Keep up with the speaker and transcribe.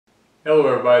Hello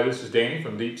everybody, this is Danny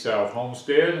from Deep South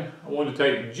Homestead. I wanted to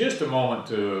take just a moment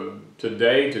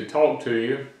today to talk to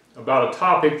you about a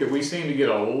topic that we seem to get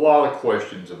a lot of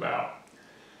questions about.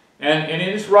 And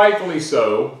it's rightfully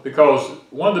so, because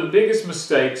one of the biggest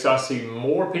mistakes I see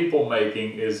more people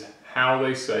making is how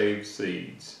they save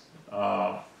seeds.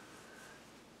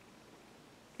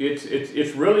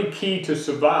 It's really key to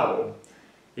survival.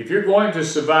 If you're going to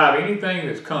survive anything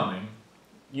that's coming,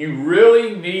 you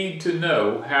really need to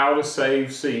know how to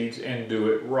save seeds and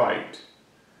do it right.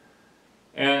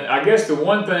 And I guess the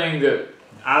one thing that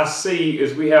I see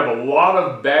is we have a lot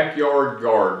of backyard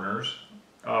gardeners,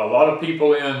 a lot of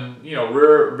people in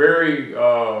very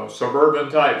suburban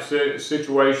type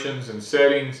situations and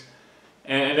settings,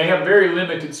 and they have very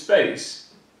limited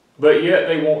space, but yet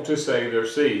they want to save their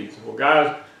seeds. Well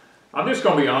guys, I'm just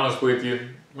going to be honest with you.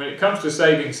 When it comes to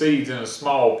saving seeds in a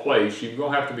small place, you're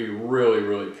going to have to be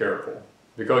really careful,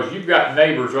 because you've got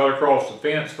neighbors right across the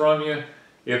fence from you.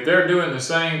 If they're doing the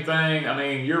same thing, I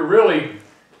mean, you're really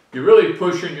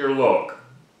pushing your luck.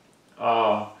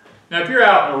 Now, if you're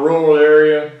out in a rural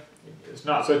area, it's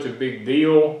not such a big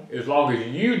deal as long as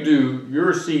you do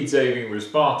your seed saving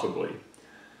responsibly.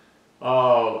 And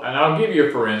I'll give you,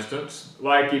 for instance,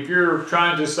 like if you're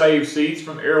trying to save seeds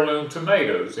from heirloom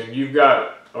tomatoes and you've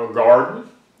got a garden,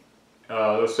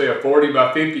 let's say a 40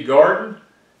 by 50 garden,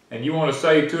 and you want to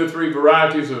save 2 or 3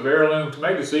 varieties of heirloom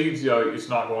tomato seeds, it's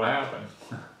not going to happen.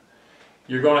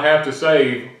 You're going to have to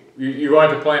save, you're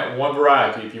going to plant one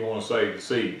variety if you want to save the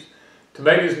seeds.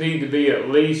 Tomatoes need to be at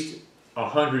least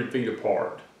 100 feet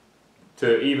apart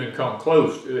to even come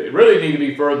close. It really need to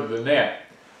be further than that,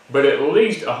 but at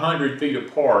least 100 feet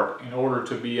apart in order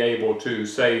to be able to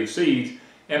save seeds.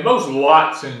 And most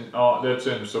lots that's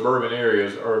in suburban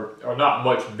areas are not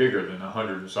much bigger than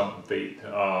 100 and something feet.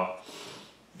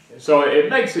 So it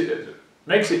makes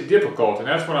it difficult, and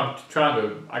that's what I'm trying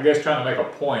to make a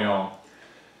point on.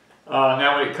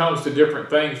 Now when it comes to different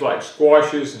things like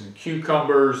squashes and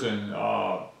cucumbers and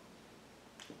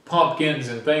pumpkins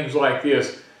and things like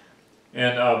this,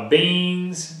 and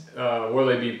beans,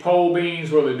 whether they be pole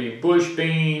beans, whether they be bush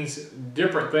beans,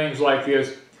 different things like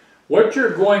this, what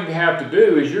you're going to have to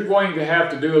do is you're going to have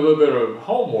to do a little bit of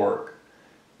homework.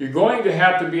 You're going to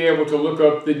have to be able to look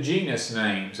up the genus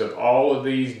names of all of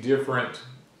these different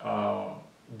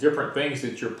things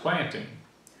that you're planting.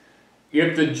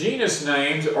 If the genus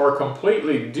names are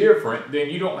completely different, then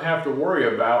you don't have to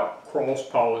worry about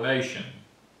cross-pollination,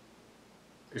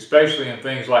 especially in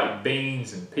things like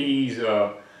beans and peas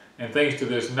and things to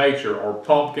this nature, or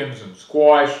pumpkins and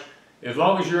squash. As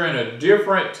long as you're in a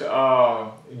different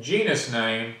genus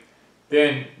name,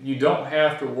 then you don't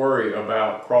have to worry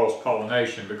about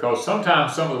cross-pollination, because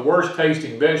sometimes some of the worst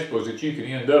tasting vegetables that you can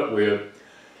end up with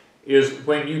is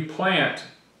when you plant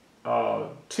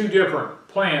 2 different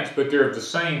plants, but they're of the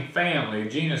same family,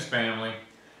 genus family,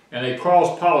 and they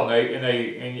cross-pollinate,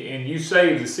 and you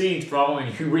save the seeds from them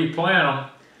and you replant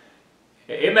them.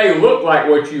 It may look like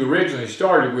what you originally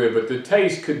started with, but the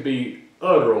taste could be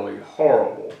utterly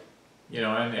horrible.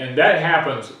 And that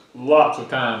happens lots of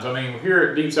times. I mean, here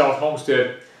at Deep South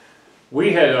Homestead,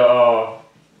 we had a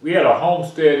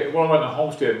homestead. Well, it wasn't a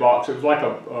homestead box. It was like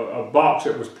a box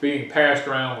that was being passed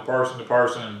around from person to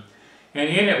person, and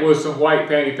in it was some white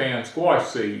patty pan squash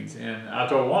seeds. And I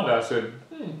told Wanda, I said,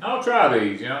 I'll try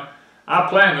these. I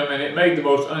planted them, and it made the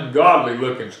most ungodly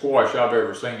looking squash I've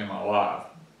ever seen in my life.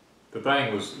 The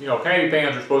thing was, patty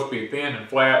pans are supposed to be thin and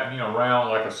flat, and round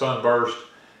like a sunburst.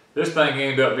 This thing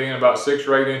ended up being about 6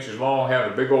 or 8 inches long,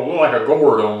 having a big old, looked like a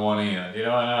gourd on one end, and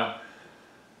I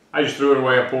just threw it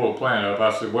away and pulled the plant up.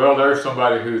 I said, well, there's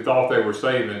somebody who thought they were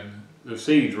saving the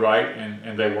seeds right,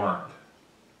 and they weren't.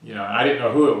 I didn't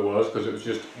know who it was, because it was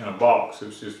just in a box. It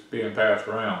was just being passed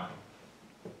around.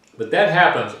 But that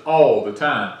happens all the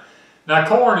time. Now,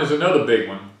 corn is another big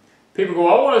one. People go,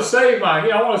 I want to save my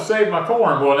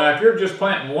corn. Well, now, if you're just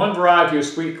planting one variety of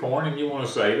sweet corn and you want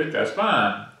to save it, that's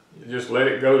fine. You just let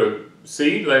it go to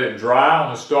seed, let it dry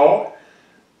on the stalk,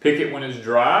 pick it when it's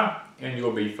dry, and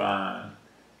you'll be fine.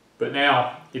 But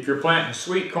now, if you're planting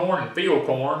sweet corn and field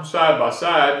corn side by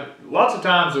side, lots of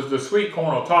times the sweet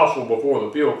corn will tossle before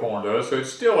the field corn does, so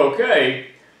it's still okay,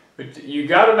 but you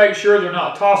got to make sure they're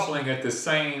not tossling at the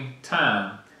same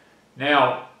time.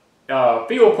 Now,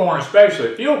 field corn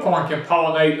especially, field corn can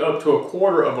pollinate up to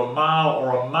 1/4 of a mile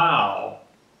or a mile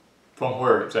from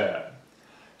where it's at.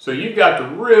 So you've got to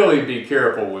really be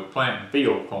careful with planting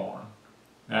field corn.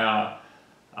 Now,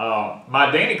 my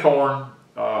Danny corn,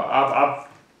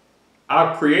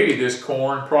 I've created this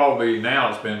corn probably, now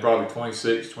it's been probably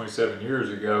 26, 27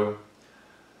 years ago.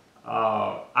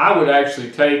 I would actually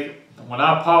take when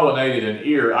I pollinated an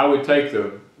ear, I would take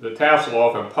the tassel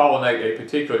off and pollinate a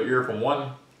particular ear from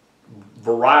one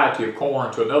variety of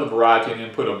corn to another variety, and then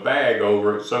put a bag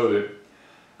over it so that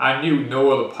I knew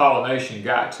no other pollination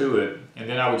got to it. And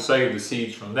then I would save the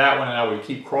seeds from that one, and I would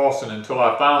keep crossing until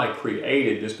I finally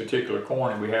created this particular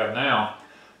corn that we have now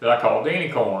that I call Danny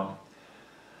corn.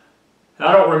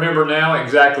 I don't remember now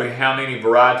exactly how many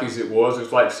varieties it was.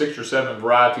 It's like 6 or 7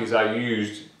 varieties I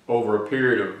used over a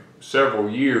period of several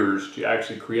years to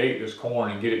actually create this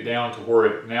corn and get it down to where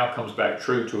it now comes back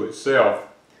true to itself.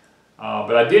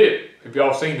 But I did it, if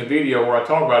y'all seen the video where I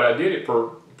talk about it, I did it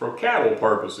for cattle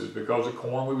purposes because the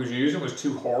corn we was using was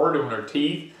too hard on their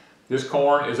teeth. This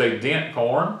corn is a dent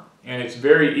corn, and it's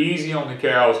very easy on the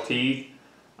cow's teeth.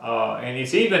 And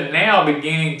it's even now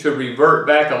beginning to revert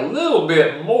back a little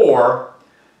bit more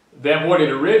than what it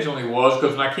originally was,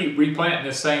 because when I keep replanting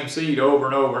the same seed over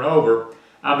and over and over,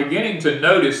 I'm beginning to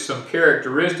notice some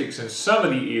characteristics in some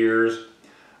of the ears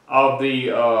of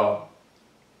the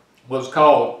what's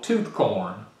called tooth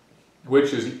corn,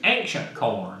 which is the ancient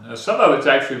corn. Now, some of it's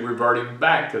actually reverting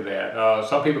back to that.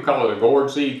 Some people call it a gourd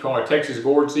seed corn, Texas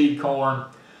gourd seed corn,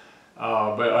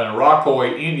 but the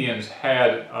Iroquois Indians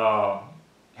had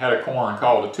a corn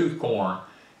called a tooth corn,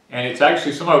 and it's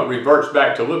actually, some of it reverts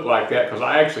back to look like that, because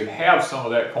I actually have some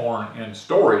of that corn in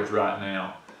storage right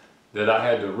now that I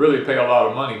had to really pay a lot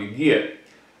of money to get.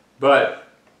 But,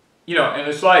 you know, and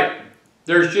it's like,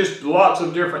 there's just lots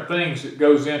of different things that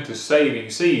goes into saving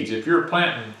seeds. If you're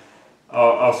planting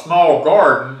a small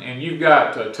garden and you've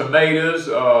got tomatoes,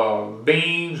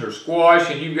 beans or squash,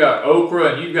 and you've got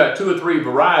okra, and you've got 2 or 3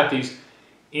 varieties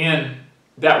in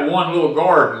that one little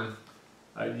garden,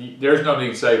 there's no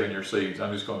need saving your seeds,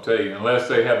 I'm just going to tell you, unless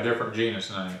they have different genus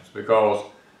names, because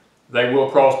they will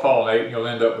cross-pollinate and you'll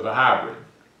end up with a hybrid.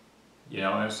 You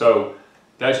know, and so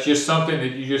that's just something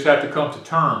that you just have to come to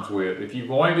terms with. If you're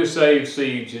going to save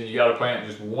seeds, then you got to plant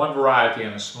just one variety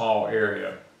in a small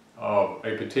area of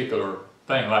a particular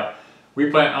thing. Like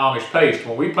we plant Amish paste.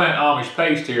 When we plant Amish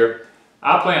paste here,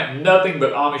 I plant nothing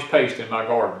but Amish paste in my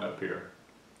garden up here.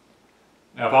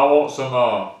 Now if I want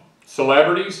some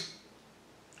celebrities,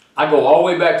 I go all the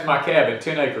way back to my cabin,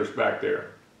 10 acres back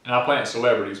there, and I plant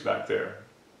celebrities back there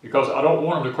because I don't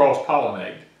want them to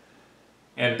cross-pollinate.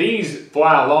 And bees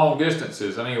fly long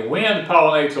distances. I mean, wind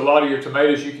pollinates a lot of your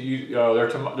tomatoes. You can use,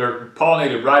 they're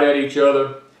pollinated right at each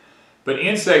other. But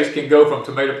insects can go from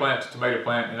tomato plant to tomato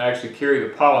plant and actually carry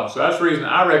the pollen. So that's the reason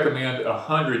I recommend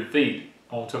 100 feet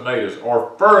on tomatoes,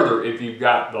 or further if you've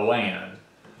got the land.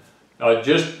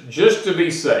 Just to be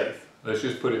safe. Let's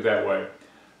just put it that way.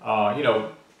 You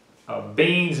know,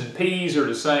 beans and peas are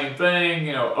the same thing.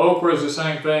 You know, okra is the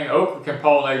same thing. Okra can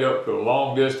pollinate up to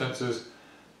long distances.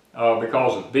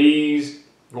 Because of bees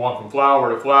going from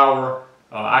flower to flower.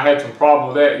 I had some problem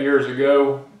with that years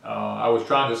ago. I was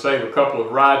trying to save a couple of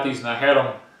varieties, and I had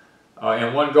them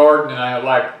in one garden, and I had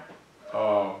like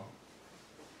a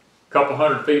couple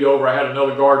 100 feet over, I had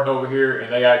another garden over here,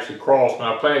 and they actually crossed. When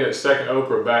I planted that second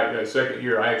okra back that second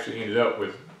year, I actually ended up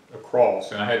with a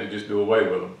cross, and I had to just do away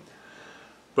with them.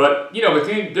 But, you know, but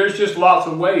then there's just lots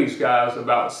of ways, guys,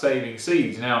 about saving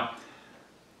seeds. Now,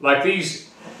 like these,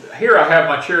 here I have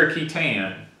my Cherokee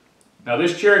Tan. Now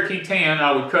this Cherokee Tan,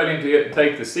 I would cut into it and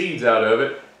take the seeds out of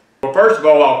it. Well, first of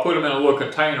all, I'll put them in a little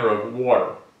container of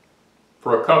water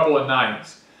for a couple of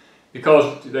nights,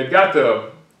 because they've got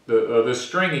the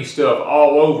stringy stuff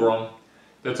all over them.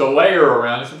 That's a layer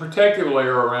around, it's a protective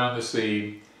layer around the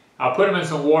seed. I'll put them in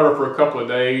some water for a couple of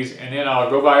days, and then I'll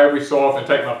go by every so often,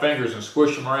 take my fingers and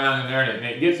squish them around in there, and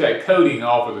it gets that coating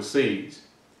off of the seeds.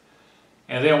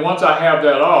 And then once I have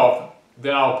that off,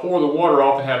 then I'll pour the water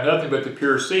off and have nothing but the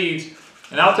pure seeds.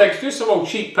 And I'll take just some old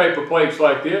cheap paper plates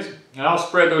like this, and I'll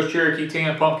spread those Cherokee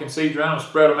Tan pumpkin seeds around and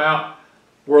spread them out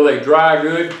where they dry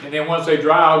good. And then once they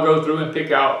dry, I'll go through and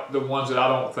pick out the ones that I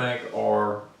don't think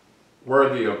are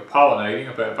worthy of pollinating.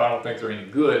 If I don't think they're any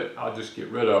good, I'll just get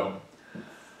rid of them.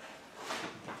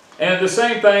 And the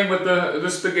same thing with the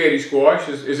spaghetti squash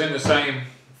is in the same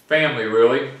family,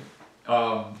 really.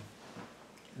 I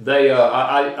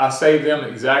save them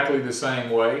exactly the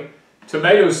same way.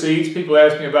 Tomato seeds, people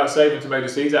ask me about saving tomato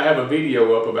seeds. I have a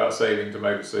video up about saving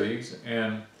tomato seeds,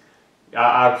 and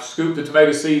I scoop the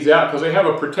tomato seeds out because they have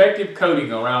a protective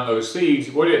coating around those seeds.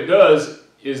 What it does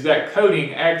is that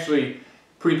coating actually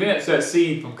prevents that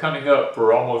seed from coming up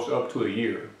for almost up to a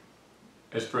year.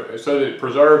 So that it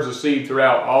preserves the seed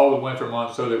throughout all the winter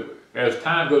months, so that as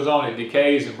time goes on it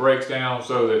decays and breaks down,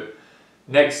 so that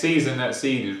next season that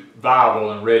seed is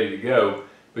viable and ready to go.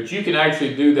 But you can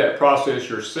actually do that process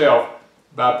yourself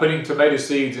by putting tomato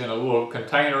seeds in a little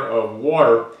container of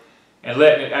water and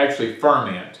letting it actually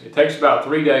ferment. It takes about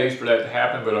 3 days for that to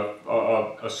happen, but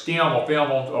a skim will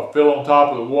fill on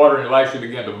top of the water, and it'll actually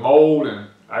begin to mold, and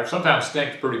sometimes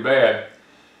stinks pretty bad.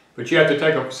 But you have to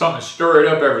take something and stir it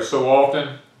up every so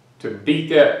often to beat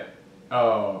that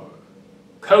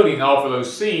coating off of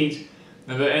those seeds,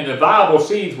 and the viable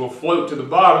seeds will float to the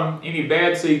bottom. Any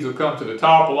bad seeds will come to the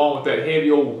top along with that heavy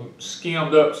old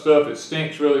skimmed up stuff that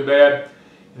stinks really bad.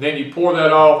 And then you pour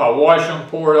that off. I wash them,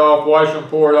 pour it off, wash them,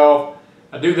 pour it off.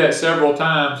 I do that several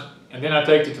times, and then I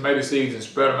take the tomato seeds and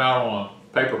spread them out on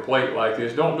a paper plate like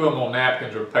this. Don't do them on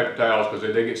napkins or paper towels because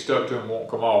if they get stuck to them, won't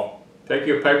come off. Take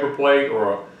your paper plate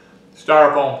or a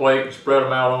styrofoam plate and spread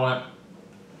them out on it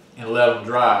and let them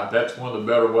dry. That's one of the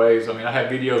better ways. I mean, I have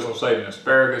videos on saving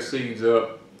asparagus seeds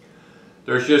up.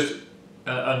 There's just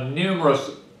a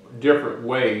numerous different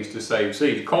ways to save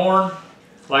seeds. Corn,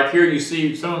 like here you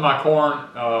see some of my corn,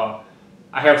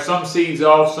 I have some seeds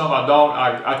off, some I don't.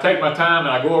 I take my time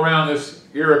and I go around this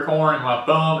ear of corn with my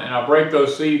thumb and I break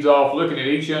those seeds off, looking at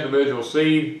each individual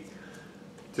seed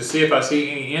to see if I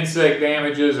see any insect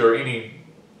damages or any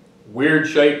weird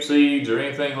shaped seeds or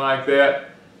anything like that.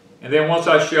 And then once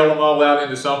I shell them all out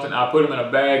into something, I put them in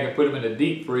a bag and put them in the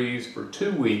deep freeze for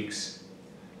 2 weeks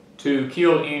to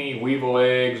kill any weevil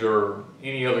eggs or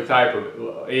any other type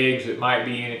of eggs that might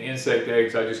be in it, insect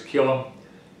eggs. I just kill them.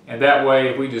 And that way,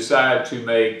 if we decide to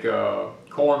make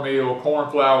cornmeal, corn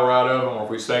flour out of them, or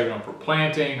if we save them for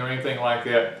planting or anything like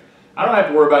that, I don't have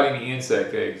to worry about any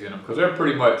insect eggs in them because they're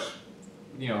pretty much,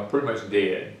 pretty much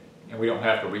dead. And we don't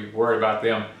have to be worried about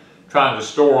them trying to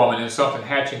store them and then something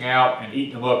hatching out and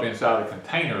eating them up inside a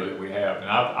container that we have. And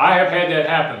I have had that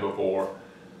happen before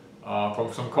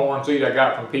from some corn seed I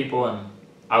got from people, and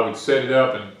I would set it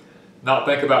up and not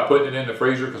think about putting it in the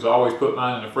freezer because I always put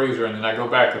mine in the freezer, and then I go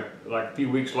back like a few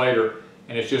weeks later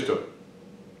and it's just a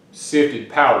sifted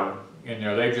powder in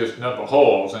there. They've just nothing but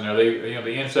holes in there.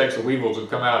 The insects, the weevils would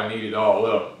come out and eat it all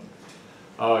up.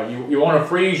 You want to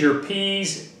freeze your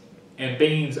peas and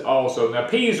beans also. Now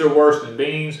peas are worse than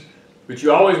beans, but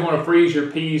you always want to freeze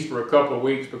your peas for a couple of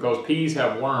weeks because peas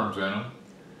have worms in them.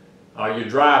 Your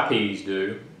dry peas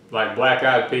do, like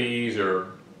black-eyed peas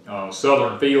or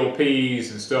southern field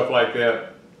peas and stuff like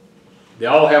that. They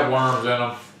all have worms in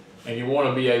them, and you want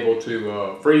to be able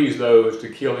to freeze those to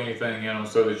kill anything in them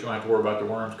so that you don't have to worry about the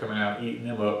worms coming out and eating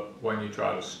them up when you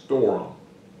try to store them.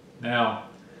 Now,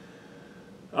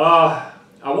 I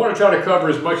want to try to cover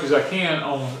as much as I can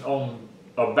on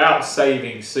about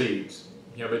saving seeds.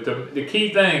 But the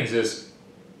key things is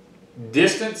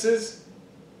distances,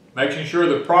 making sure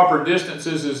the proper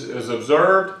distances is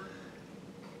observed,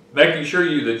 making sure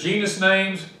the genus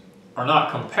names are not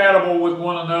compatible with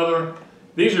one another.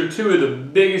 These are two of the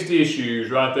biggest issues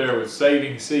right there with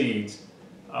saving seeds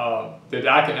that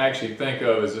I can actually think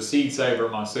of as a seed saver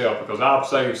myself, because I've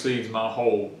saved seeds my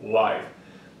whole life.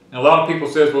 And a lot of people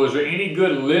say, well, is there any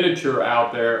good literature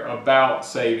out there about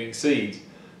saving seeds?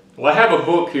 Well, I have a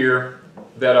book here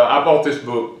that I bought this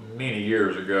book many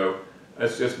years ago.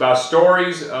 It's by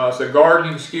Stories. It's a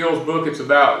gardening skills book. It's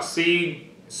about seed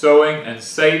sowing and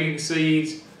saving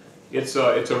seeds. It's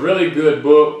a really good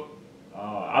book.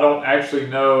 I don't actually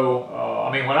know.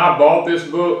 I mean, when I bought this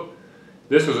book,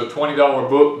 this was a $20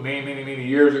 book many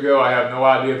years ago. I have no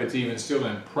idea if it's even still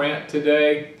in print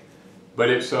today. But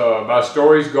it's by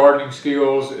Stories, Gardening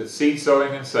Skills. It's seed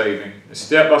sowing and saving. It's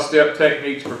step-by-step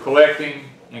techniques for collecting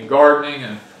and gardening,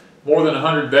 and more than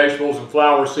 100 vegetables and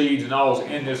flower seeds and all is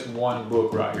in this one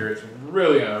book right here. It's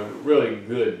really a really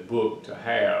good book to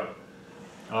have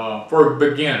for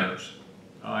beginners.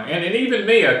 And even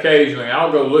me, occasionally,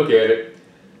 I'll go look at it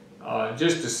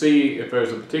just to see if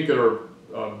there's a particular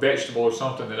vegetable or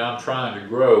something that I'm trying to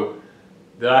grow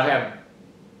that I have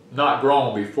not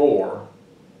grown before,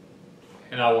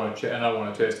 and I want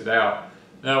to test it out.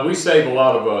 Now, we save a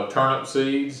lot of turnip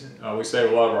seeds. We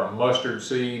save a lot of our mustard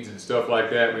seeds and stuff like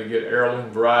that. We get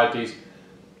heirloom varieties,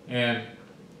 and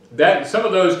some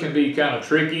of those can be kind of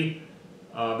tricky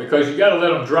because you got to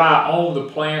let them dry on the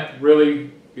plant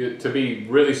really to be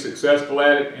really successful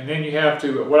at it. And then you have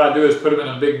to, what I do is put them in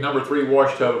a big No. 3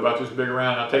 wash tub about this big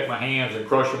around. I take my hands and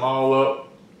crush them all up,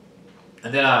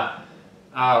 and then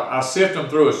I sift them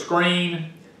through a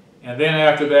screen, and then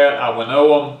after that I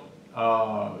winnow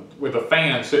them with a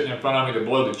fan sitting in front of me to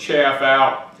blow the chaff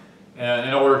out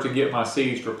in order to get my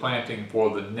seeds for planting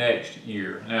for the next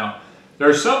year. Now, there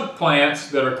are some plants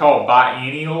that are called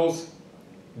biennials.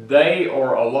 They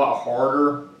are a lot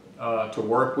harder to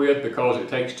work with because it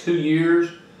takes 2 years.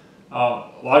 A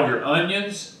lot of your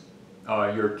onions,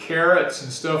 your carrots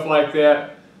and stuff like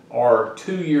that are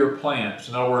 2-year plants.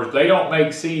 In other words, they don't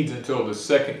make seeds until the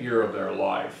 2nd year of their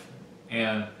life.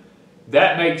 And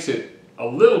that makes it a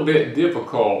little bit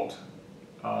difficult,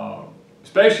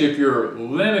 especially if you're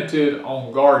limited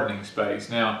on gardening space.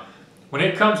 Now, when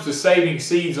it comes to saving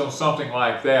seeds on something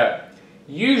like that,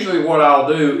 usually what I'll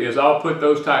do is I'll put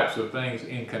those types of things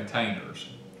in containers.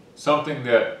 Something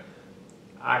that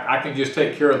I can just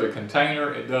take care of the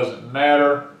container. It doesn't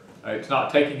matter. It's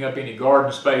not taking up any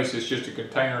garden space. It's just a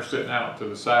container sitting out to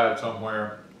the side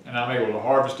somewhere, and I'm able to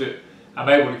harvest it. I'm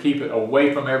able to keep it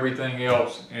away from everything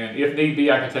else, and if need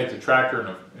be, I can take the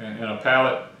tractor and a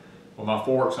pallet with my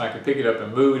forks, and I can pick it up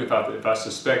and move it if I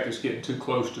suspect it's getting too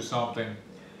close to something.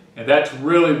 And that's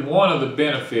really one of the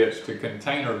benefits to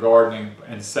container gardening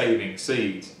and saving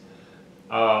seeds.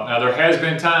 Now, there has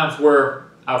been times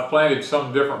where I've planted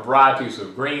some different varieties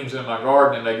of greens in my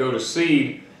garden, and they go to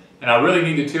seed, and I really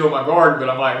need to till my garden, but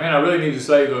I'm like, man, I really need to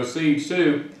save those seeds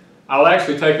too. I'll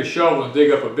actually take a shovel and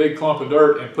dig up a big clump of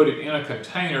dirt and put it in a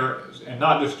container and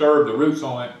not disturb the roots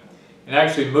on it, and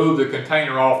actually move the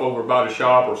container off over by the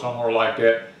shop or somewhere like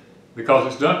that,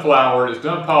 because it's done flowered, it's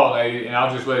done pollinated, and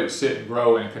I'll just let it sit and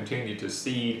grow and continue to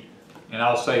seed, and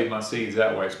I'll save my seeds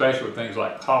that way, especially with things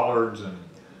like collards and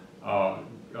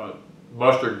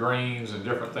mustard greens and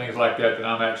different things like that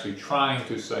I'm actually trying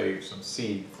to save some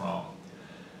seed from.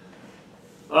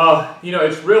 You know,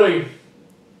 it's really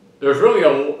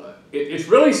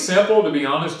simple, to be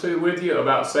honest with you,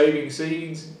 about saving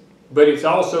seeds, but it's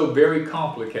also very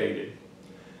complicated.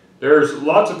 There's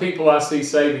lots of people I see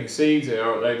saving seeds.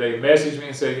 They message me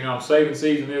and say, you know, I'm saving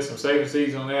seeds on this, I'm saving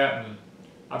seeds on that, and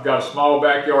I've got a small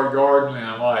backyard garden, and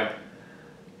I'm like,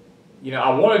 you know,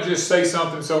 I want to just say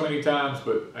something so many times,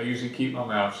 but I usually keep my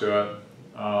mouth shut.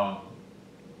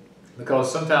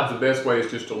 Because sometimes the best way is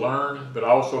just to learn, but I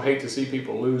also hate to see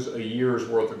people lose a year's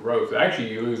worth of growth.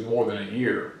 Actually, you lose more than a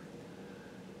year.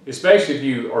 Especially if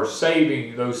you are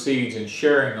saving those seeds and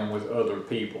sharing them with other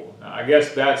people. Now, I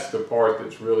guess that's the part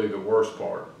that's really the worst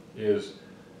part, is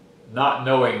not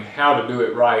knowing how to do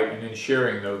it right and then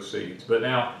sharing those seeds. But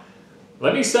now,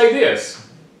 let me say this,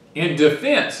 in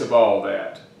defense of all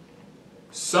that,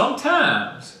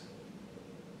 sometimes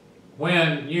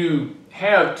when you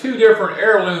have two different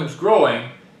heirlooms growing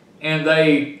and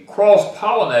they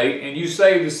cross-pollinate and you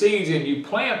save the seeds and you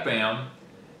plant them,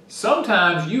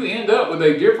 sometimes you end up with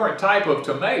a different type of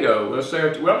tomato. Let's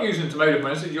say, well, I'm using tomato for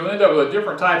instance, you'll end up with a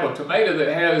different type of tomato that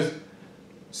has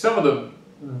some of the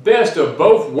best of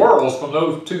both worlds from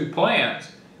those two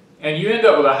plants, and you end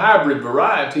up with a hybrid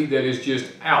variety that is just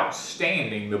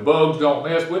outstanding. The bugs don't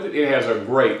mess with it. It has a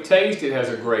great taste. It has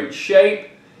a great shape.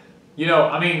 You know,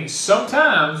 I mean,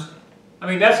 sometimes, I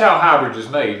mean, that's how hybrids is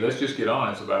made. Let's just get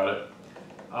honest about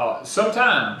it.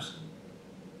 Sometimes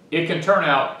it can turn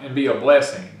out and be a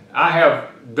blessing. I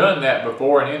have done that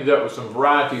before and ended up with some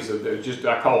varieties of just,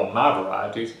 I call them my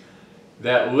varieties,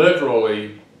 that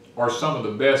literally are some of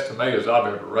the best tomatoes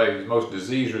I've ever raised. Most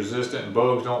disease resistant, and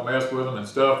bugs don't mess with them and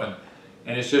stuff,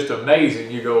 and it's just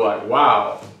amazing. You go like,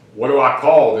 wow, what do I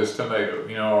call this tomato?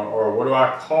 You know, or what do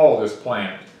I call this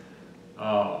plant?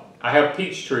 I have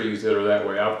peach trees that are that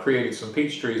way. I've created some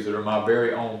peach trees that are my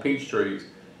very own peach trees,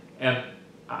 and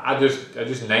I just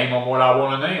name them what I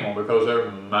want to name them because they're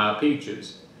my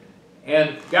peaches.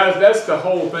 And guys, that's the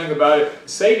whole thing about it.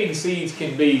 Saving seeds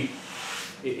can be,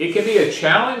 it can be a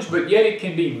challenge, but yet it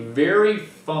can be very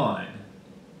fun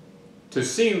to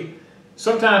see.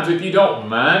 Sometimes if you don't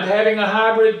mind having a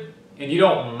hybrid and you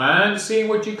don't mind seeing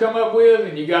what you come up with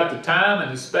and you got the time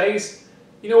and the space,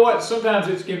 you know what, sometimes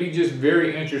it can be just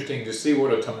very interesting to see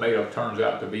what a tomato turns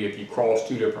out to be if you cross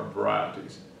two different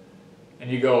varieties. And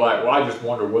you go like, well, I just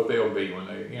wonder what they'll be when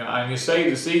they, you know, and you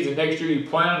save the seeds and next year you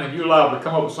plant them and you're allowed to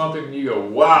come up with something and you go,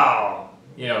 wow,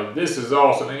 you know, this is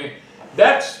awesome. And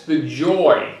that's the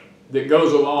joy that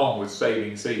goes along with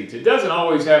saving seeds. It doesn't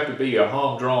always have to be a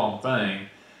humdrum thing.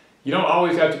 You don't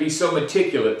always have to be so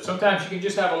meticulous. Sometimes you can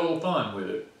just have a little fun with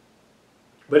it.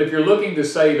 But if you're looking to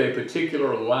save a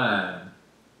particular line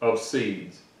of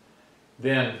seeds,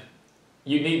 then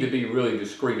you need to be really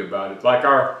discreet about it. Like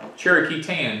our Cherokee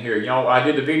Tan here, you know, I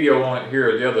did a video on it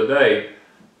here the other day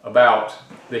about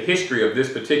the history of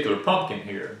this particular pumpkin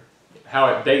here, how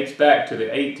it dates back to the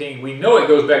we know it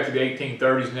goes back to the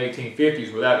 1830s and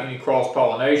 1850s without any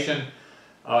cross-pollination.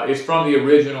 It's from the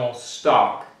original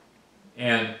stock,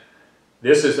 and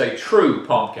this is a true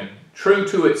pumpkin, true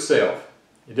to itself.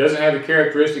 It doesn't have the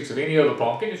characteristics of any other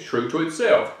pumpkin. It's true to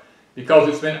itself because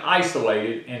it's been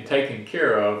isolated and taken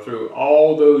care of through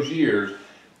all those years.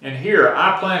 And here,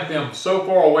 I plant them so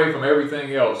far away from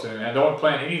everything else, and I don't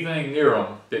plant anything near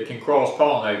them that can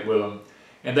cross-pollinate with them.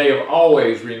 And they have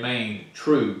always remained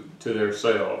true to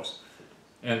themselves.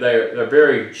 And they're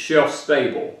very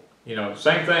shelf-stable. You know,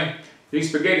 same thing. these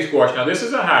spaghetti squash. Now this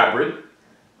is a hybrid.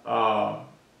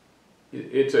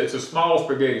 It's a small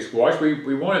spaghetti squash.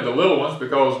 We wanted the little ones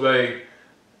because they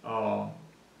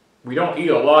we don't eat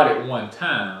a lot at one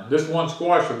time. This one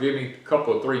squash will give me a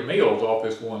couple of 3 meals off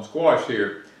this one squash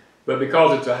here. But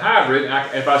because it's a hybrid,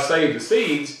 if I save the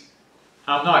seeds,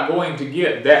 I'm not going to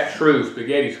get that true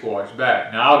spaghetti squash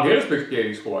back. Now I'll get a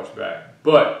spaghetti squash back,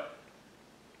 but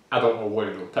I don't know what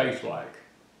it'll taste like.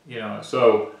 You know,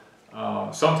 so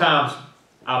sometimes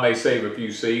I may save a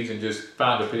few seeds and just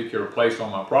find a particular place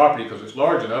on my property because it's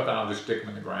large enough, and I'll just stick them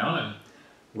in the ground and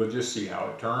we'll just see how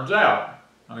it turns out.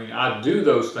 I mean, I do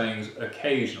those things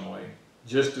occasionally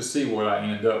just to see what I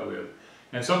end up with.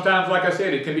 And sometimes, like I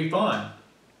said, it can be fun.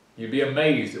 You'd be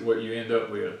amazed at what you end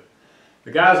up with.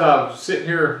 The guys, I'm sitting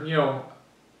here, you know,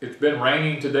 it's been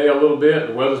raining today a little bit.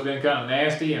 The weather's been kind of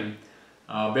nasty, and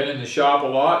I've been in the shop a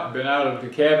lot and been out of the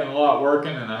cabin a lot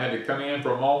working, and I had to come in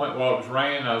for a moment while it was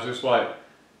raining. I was just like,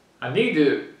 I need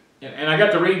to, and I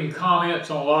got to reading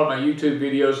comments on a lot of my YouTube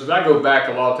videos, because I go back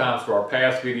a lot of times for our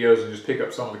past videos and just pick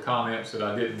up some of the comments that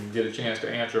I didn't get a chance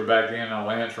to answer back then, and I'll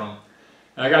answer them.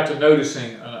 And I got to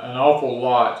noticing an awful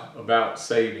lot about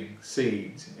saving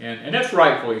seeds, and that's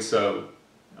rightfully so,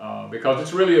 because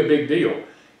it's really a big deal.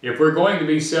 If we're going to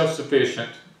be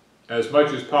self-sufficient as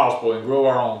much as possible and grow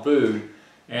our own food,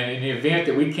 and in the event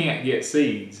that we can't get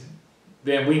seeds,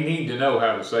 then we need to know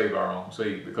how to save our own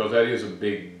seeds, because that is a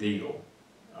big deal.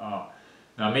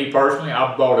 Now me personally,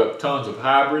 I've bought up tons of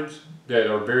hybrids that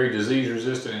are very disease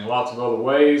resistant in lots of other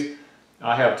ways.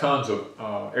 I have tons of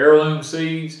heirloom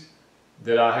seeds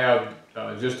that I have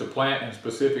just to plant in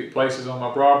specific places on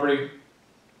my property.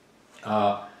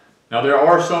 Now there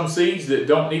are some seeds that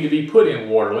don't need to be put in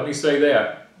water, let me say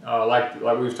that. Like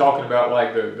we was talking about,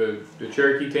 like the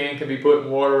Cherokee tan can be put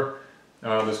in water,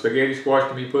 the spaghetti squash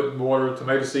can be put in water,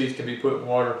 tomato seeds can be put in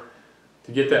water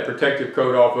to get that protective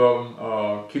coat off of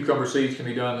them. Cucumber seeds can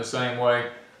be done the same way.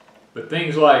 But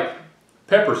things like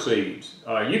pepper seeds,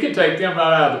 you can take them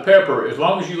right out of the pepper as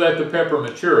long as you let the pepper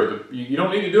mature. You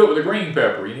don't need to do it with a green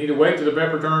pepper. You need to wait till the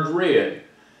pepper turns red.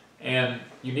 And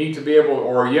you need to be able,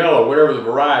 or yellow, whatever the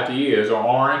variety is, or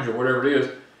orange, or whatever it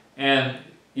is, and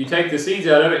you take the seeds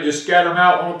out of it, just scatter them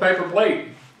out on a paper plate,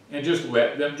 and just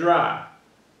let them dry.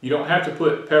 You don't have to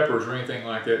put peppers or anything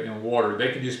like that in water.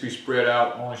 They can just be spread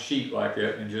out on a sheet like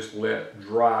that and just let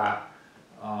dry.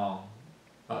 I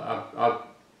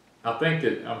think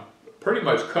that I'm pretty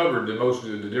much covered most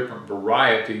of the different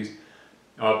varieties.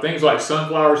 Things like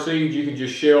sunflower seeds, you can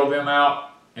just shell them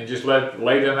out and just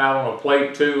lay them out on a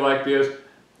plate too, like this.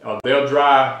 They'll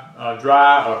dry.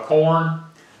 Corn,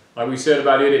 like we said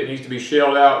about it, it needs to be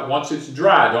shelled out once it's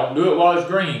dry. Don't do it while it's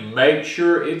green. Make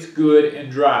sure it's good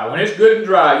and dry. When it's good and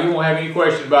dry, you won't have any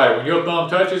question about it. When your thumb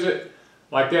touches it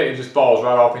like that, it just falls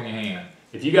right off in your hand.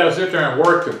 If you got to sit there and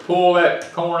work to pull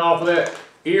that corn off of that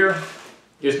ear,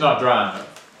 it's not dry enough.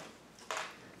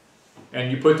 And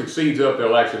you put the seeds up,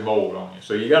 they'll actually mold on you.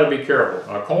 So you got to be careful.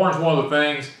 Corn's one of the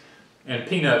things, and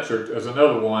peanuts is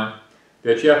another one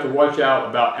that you have to watch out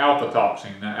about alpha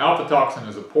toxin. Now, alpha toxin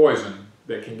is a poison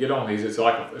that can get on these. It's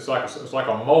like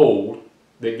a mold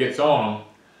that gets on them,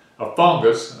 a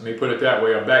fungus. Let me put it that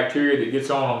way, a bacteria that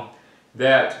gets on them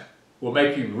that will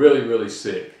make you really, really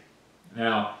sick.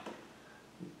 Now,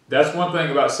 that's one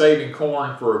thing about saving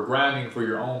corn for grinding for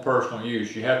your own personal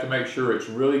use. You have to make sure it's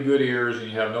really good ears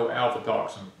and you have no alpha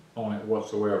toxin on it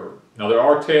whatsoever. Now, there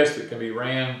are tests that can be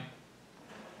ran,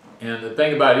 and the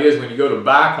thing about it is when you go to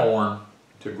buy corn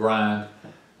to grind,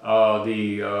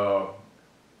 the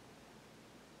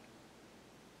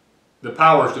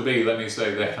powers to be, let me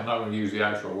say that, I'm not going to use the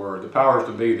actual word, the powers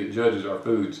to be that judges our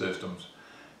food systems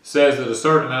says that a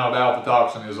certain amount of alpha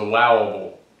toxin is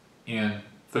allowable in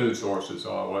food sources.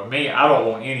 Well, me, I don't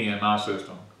want any in my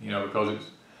system, you know, because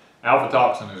alpha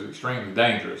toxin is extremely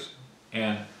dangerous.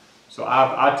 And so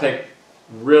I take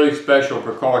really special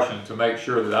precaution to make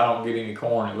sure that I don't get any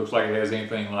corn that looks like it has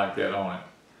anything like that on it.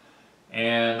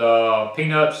 And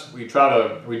peanuts, we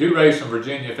do raise some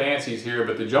Virginia fancies here,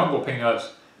 but the jungle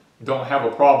peanuts don't have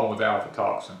a problem with alpha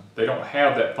toxin. They don't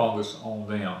have that fungus on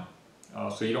them.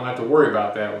 So you don't have to worry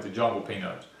about that with the jungle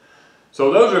peanuts.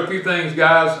 So those are a few things,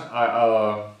 guys.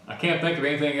 I can't think of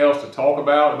anything else to talk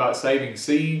about saving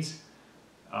seeds.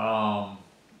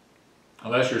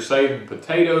 Unless you're saving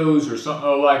potatoes or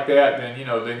something like that, then you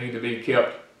know they need to be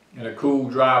kept in a cool,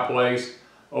 dry place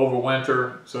over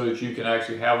winter so that you can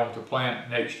actually have them to plant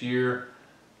next year.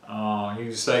 You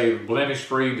can save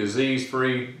blemish-free,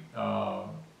 disease-free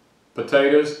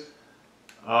potatoes.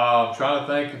 I'm trying to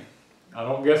think. I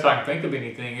don't guess I can think of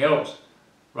anything else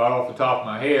right off the top of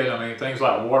my head. I mean, things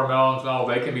like watermelons and all,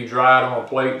 they can be dried on a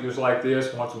plate just like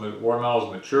this. Once the watermelon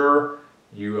is mature,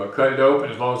 you cut it open.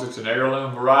 As long as it's an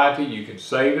heirloom variety, you can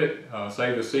save it,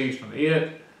 save the seeds from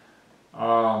it. We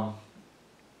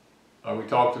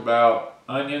talked about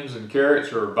onions and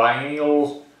carrots or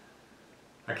biennials.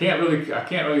 I can't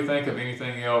really think of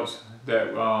anything else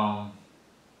that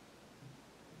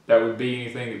that would be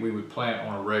anything that we would plant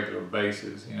on a regular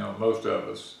basis. You know, most of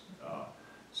us.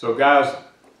 So guys,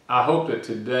 I hope that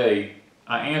today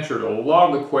I answered a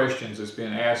lot of the questions that's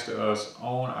been asked to us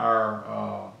on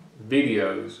our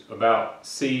videos about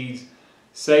seeds,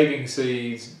 saving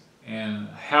seeds, and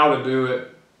how to do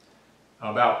it,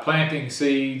 about planting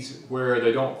seeds where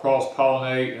they don't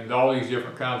cross-pollinate, and all these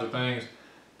different kinds of things.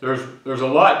 There's a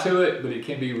lot to it, but it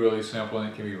can be really simple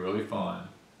and it can be really fun.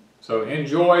 So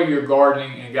enjoy your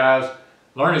gardening, and guys,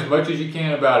 learn as much as you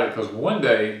can about it, because one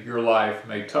day your life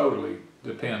may totally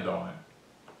depend on it.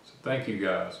 So thank you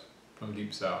guys from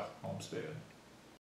Deep South Homestead.